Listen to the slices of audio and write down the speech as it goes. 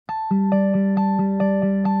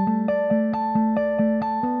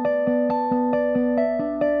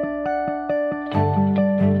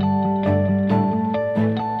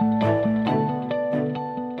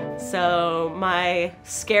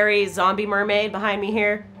scary zombie mermaid behind me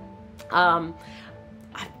here.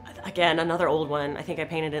 Again, another old one. I think I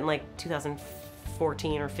painted it in like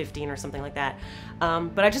 2014 or 15 or something like that.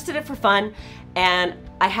 But I just did it for fun, and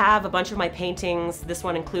I have a bunch of my paintings, this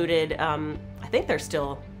one included. I think they're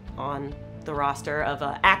still on the roster of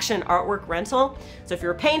Action Artwork Rental. So if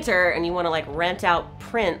you're a painter and you want to like rent out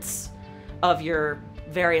prints of your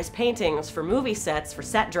various paintings for movie sets, for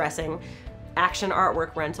set dressing, Action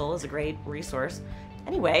Artwork Rental is a great resource.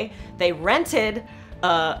 Anyway, they rented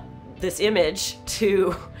this image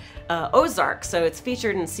to Ozark, so it's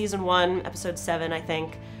featured in season 1, episode 7, I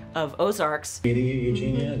think, of Ozark's. Meeting you,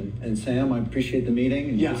 Eugenia, and Sam. I appreciate the meeting.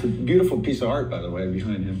 And yeah, it's a beautiful piece of art, by the way,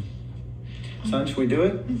 behind him. Son, should we do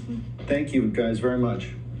it? Thank you guys very much.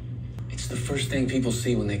 It's the first thing people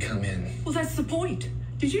see when they come in. Well, that's the point.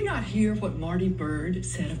 Did you not hear what Marty Bird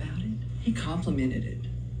said about it? He complimented it.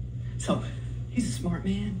 So, he's a smart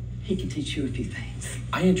man. He can teach you a few things.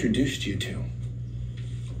 I introduced you to.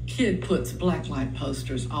 Kid puts blacklight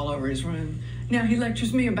posters all over his room. Now he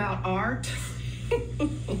lectures me about art.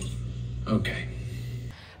 Okay.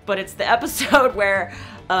 But it's the episode where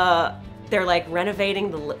they're like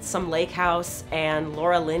renovating some lake house, and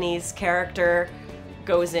Laura Linney's character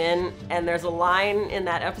goes in, and there's a line in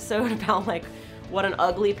that episode about like what an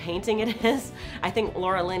ugly painting it is. I think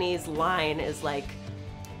Laura Linney's line is like,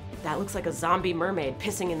 "That looks like a zombie mermaid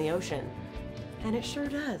pissing in the ocean." And it sure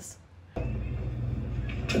does.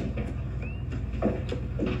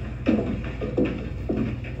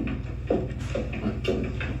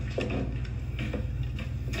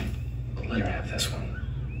 Let her have this one.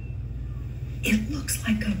 It looks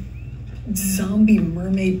like a zombie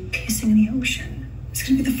mermaid pissing in the ocean. It's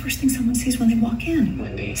gonna be the first thing someone sees when they walk in.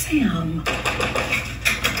 Wendy. Sam.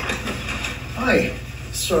 Hi.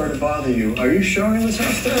 Sorry to bother you. Are you showing this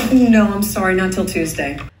house today? No, I'm sorry, not till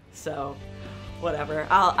Tuesday. So, whatever.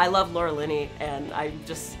 I love Laura Linney, and I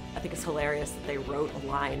think it's hilarious that they wrote a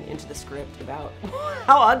line into the script about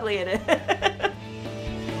how ugly it is.